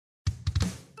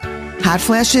Hot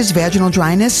flashes, vaginal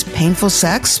dryness, painful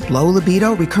sex, low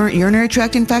libido, recurrent urinary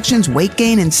tract infections, weight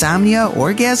gain, insomnia,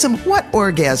 orgasm? What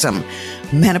orgasm?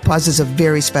 Menopause is a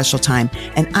very special time,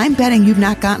 and I'm betting you've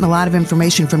not gotten a lot of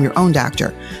information from your own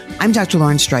doctor. I'm Dr.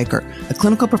 Lauren Streicher, a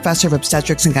clinical professor of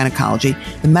obstetrics and gynecology,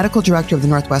 the medical director of the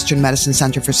Northwestern Medicine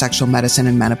Center for Sexual Medicine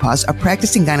and Menopause, a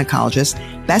practicing gynecologist,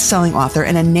 best-selling author,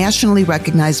 and a nationally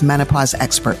recognized menopause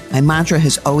expert. My mantra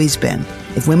has always been,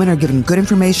 if women are given good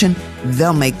information,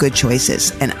 they'll make good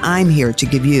choices. And I'm here to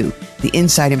give you the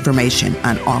inside information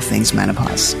on all things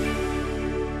menopause.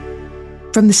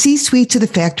 From the C-suite to the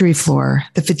factory floor,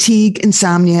 the fatigue,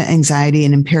 insomnia, anxiety,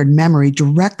 and impaired memory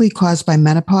directly caused by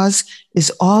menopause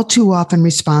is all too often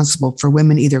responsible for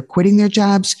women either quitting their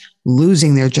jobs,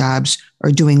 losing their jobs,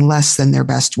 or doing less than their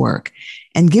best work.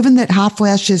 And given that hot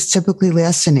flashes typically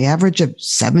last an average of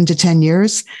 7 to 10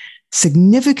 years,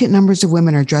 significant numbers of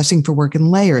women are dressing for work in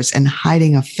layers and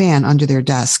hiding a fan under their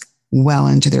desk well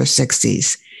into their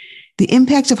 60s. The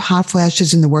impact of hot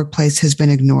flashes in the workplace has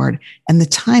been ignored, and the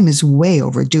time is way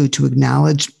overdue to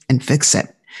acknowledge and fix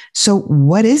it. So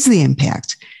what is the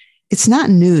impact? It's not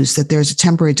news that there's a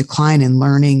temporary decline in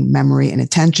learning, memory, and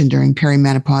attention during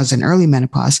perimenopause and early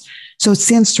menopause. So it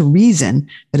stands to reason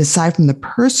that aside from the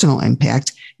personal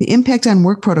impact, the impact on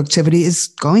work productivity is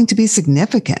going to be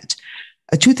significant.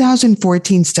 A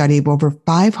 2014 study of over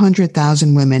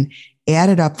 500,000 women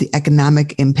added up the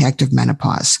economic impact of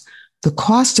menopause. The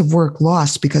cost of work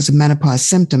lost because of menopause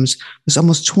symptoms was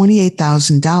almost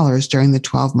 $28,000 during the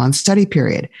 12-month study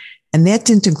period. And that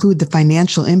didn't include the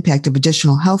financial impact of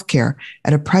additional health care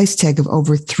at a price tag of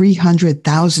over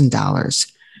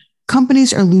 $300,000.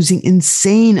 Companies are losing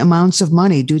insane amounts of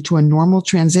money due to a normal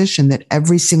transition that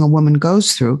every single woman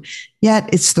goes through, yet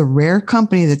it's the rare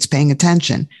company that's paying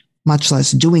attention, much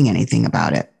less doing anything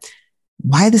about it.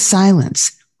 Why the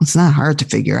silence? It's not hard to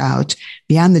figure out.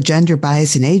 Beyond the gender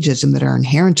bias and ageism that are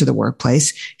inherent to the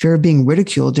workplace, fear of being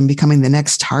ridiculed and becoming the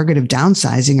next target of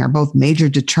downsizing are both major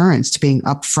deterrents to being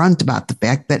upfront about the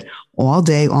fact that all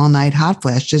day, all night hot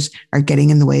flashes are getting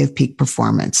in the way of peak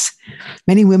performance.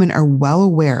 Many women are well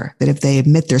aware that if they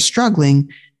admit they're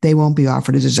struggling, they won't be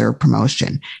offered a deserved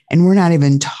promotion. And we're not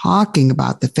even talking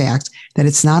about the fact that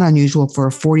it's not unusual for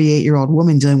a 48-year-old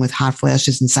woman dealing with hot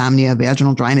flashes, insomnia,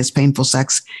 vaginal dryness, painful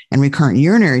sex, and recurrent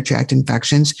urinary tract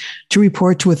infections to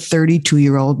report to a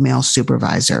 32-year-old male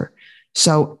supervisor.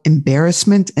 So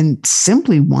embarrassment and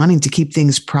simply wanting to keep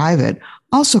things private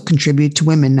also contribute to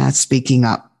women not speaking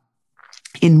up.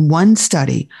 In one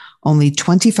study, only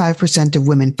 25% of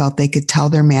women felt they could tell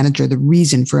their manager the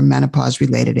reason for a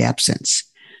menopause-related absence.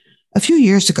 A few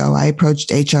years ago, I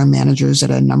approached HR managers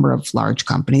at a number of large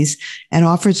companies and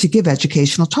offered to give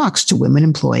educational talks to women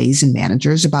employees and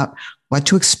managers about what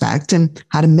to expect and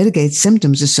how to mitigate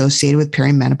symptoms associated with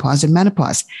perimenopause and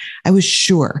menopause. I was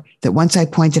sure that once I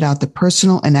pointed out the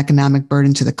personal and economic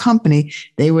burden to the company,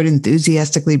 they would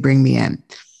enthusiastically bring me in.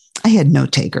 I had no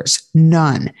takers,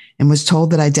 none, and was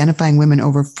told that identifying women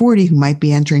over 40 who might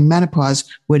be entering menopause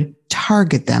would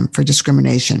target them for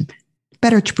discrimination.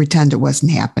 Better to pretend it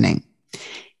wasn't happening.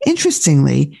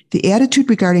 Interestingly, the attitude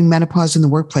regarding menopause in the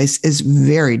workplace is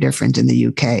very different in the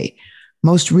UK.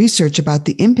 Most research about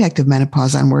the impact of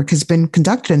menopause on work has been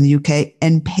conducted in the UK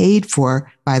and paid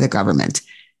for by the government.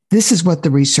 This is what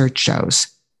the research shows.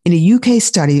 In a UK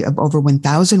study of over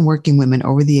 1,000 working women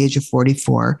over the age of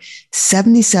 44,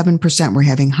 77% were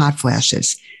having hot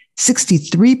flashes.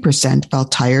 63%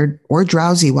 felt tired or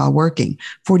drowsy while working.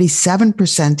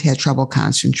 47% had trouble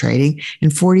concentrating,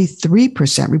 and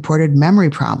 43% reported memory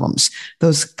problems.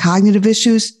 Those cognitive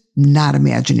issues, not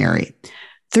imaginary.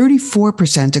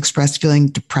 34% expressed feeling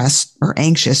depressed or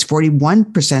anxious.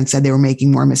 41% said they were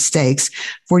making more mistakes.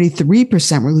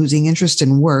 43% were losing interest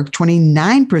in work.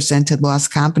 29% had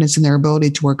lost confidence in their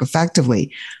ability to work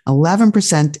effectively.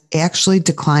 11% actually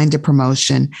declined a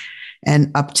promotion,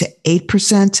 and up to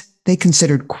 8%, they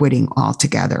considered quitting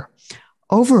altogether.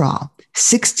 Overall,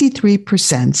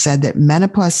 63% said that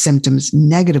menopause symptoms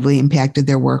negatively impacted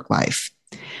their work life.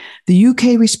 The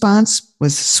UK response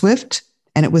was swift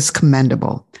and it was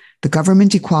commendable. The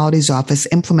Government Equalities Office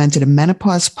implemented a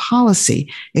menopause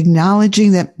policy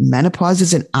acknowledging that menopause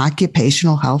is an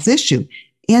occupational health issue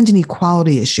and an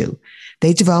equality issue.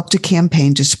 They developed a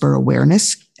campaign to spur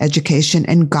awareness, education,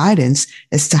 and guidance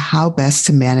as to how best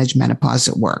to manage menopause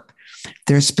at work.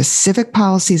 There are specific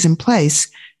policies in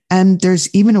place, and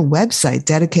there's even a website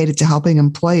dedicated to helping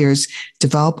employers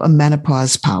develop a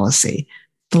menopause policy.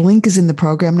 The link is in the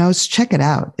program notes. Check it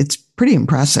out. It's pretty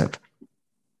impressive.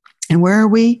 And where are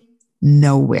we?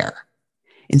 Nowhere.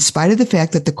 in spite of the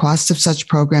fact that the cost of such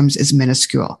programs is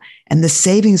minuscule and the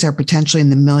savings are potentially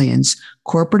in the millions.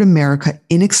 Corporate America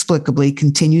inexplicably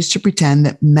continues to pretend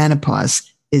that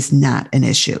menopause is not an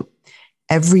issue.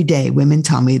 Every day, women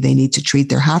tell me they need to treat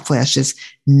their hot flashes,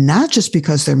 not just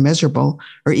because they're miserable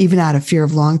or even out of fear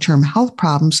of long-term health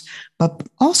problems, but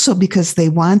also because they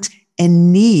want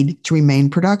and need to remain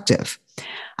productive.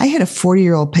 I had a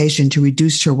 40-year-old patient who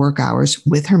reduced her work hours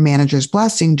with her manager's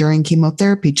blessing during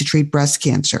chemotherapy to treat breast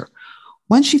cancer.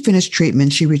 Once she finished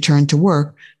treatment, she returned to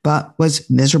work, but was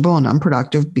miserable and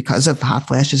unproductive because of hot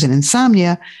flashes and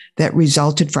insomnia that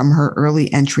resulted from her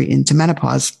early entry into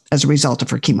menopause as a result of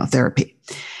her chemotherapy.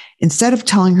 Instead of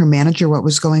telling her manager what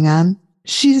was going on,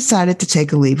 she decided to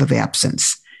take a leave of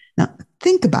absence. Now,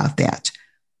 think about that.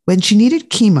 When she needed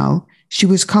chemo, she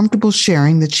was comfortable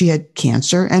sharing that she had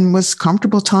cancer and was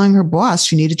comfortable telling her boss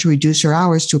she needed to reduce her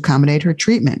hours to accommodate her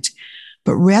treatment.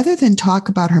 But rather than talk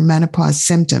about her menopause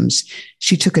symptoms,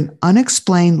 she took an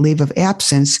unexplained leave of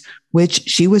absence, which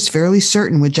she was fairly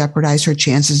certain would jeopardize her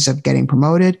chances of getting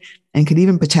promoted and could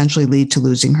even potentially lead to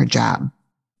losing her job.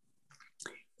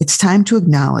 It's time to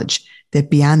acknowledge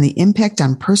that beyond the impact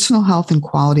on personal health and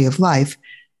quality of life,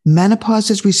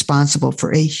 menopause is responsible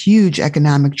for a huge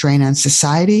economic drain on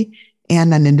society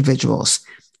and on individuals,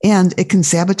 and it can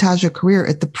sabotage a career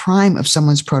at the prime of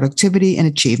someone's productivity and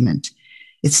achievement.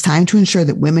 It's time to ensure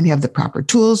that women have the proper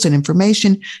tools and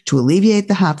information to alleviate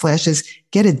the hot flashes,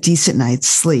 get a decent night's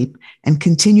sleep, and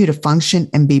continue to function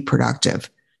and be productive.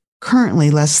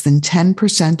 Currently, less than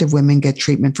 10% of women get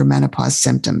treatment for menopause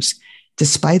symptoms,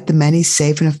 despite the many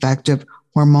safe and effective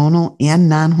hormonal and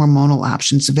non-hormonal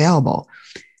options available.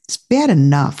 It's bad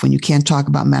enough when you can't talk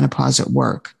about menopause at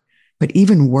work, but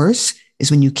even worse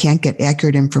is when you can't get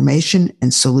accurate information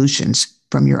and solutions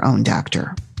from your own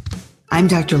doctor. I'm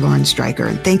Dr. Lauren Streicher,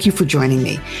 and thank you for joining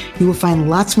me. You will find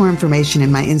lots more information in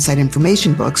my Inside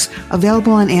Information books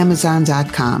available on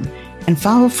Amazon.com. And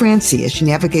follow Francie as she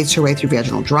navigates her way through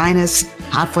vaginal dryness,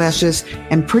 hot flashes,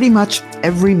 and pretty much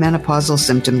every menopausal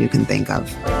symptom you can think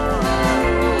of. I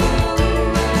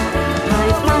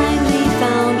finally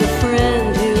found a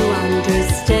friend who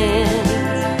understands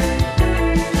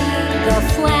the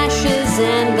flashes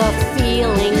and the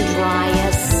feeling dry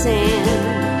as sand.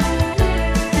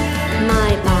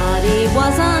 My body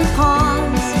was on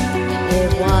pause,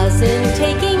 it wasn't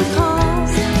taking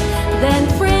calls. Then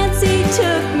Francie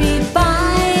took me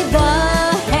by the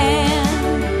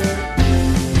hand.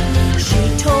 She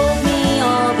told me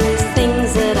all these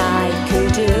things that I can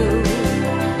do,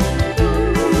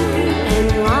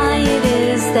 and why it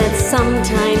is that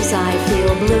sometimes I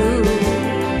feel blue.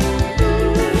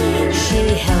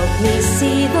 She helped me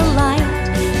see the light,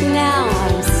 now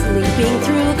I'm sleeping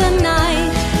through the night.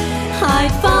 I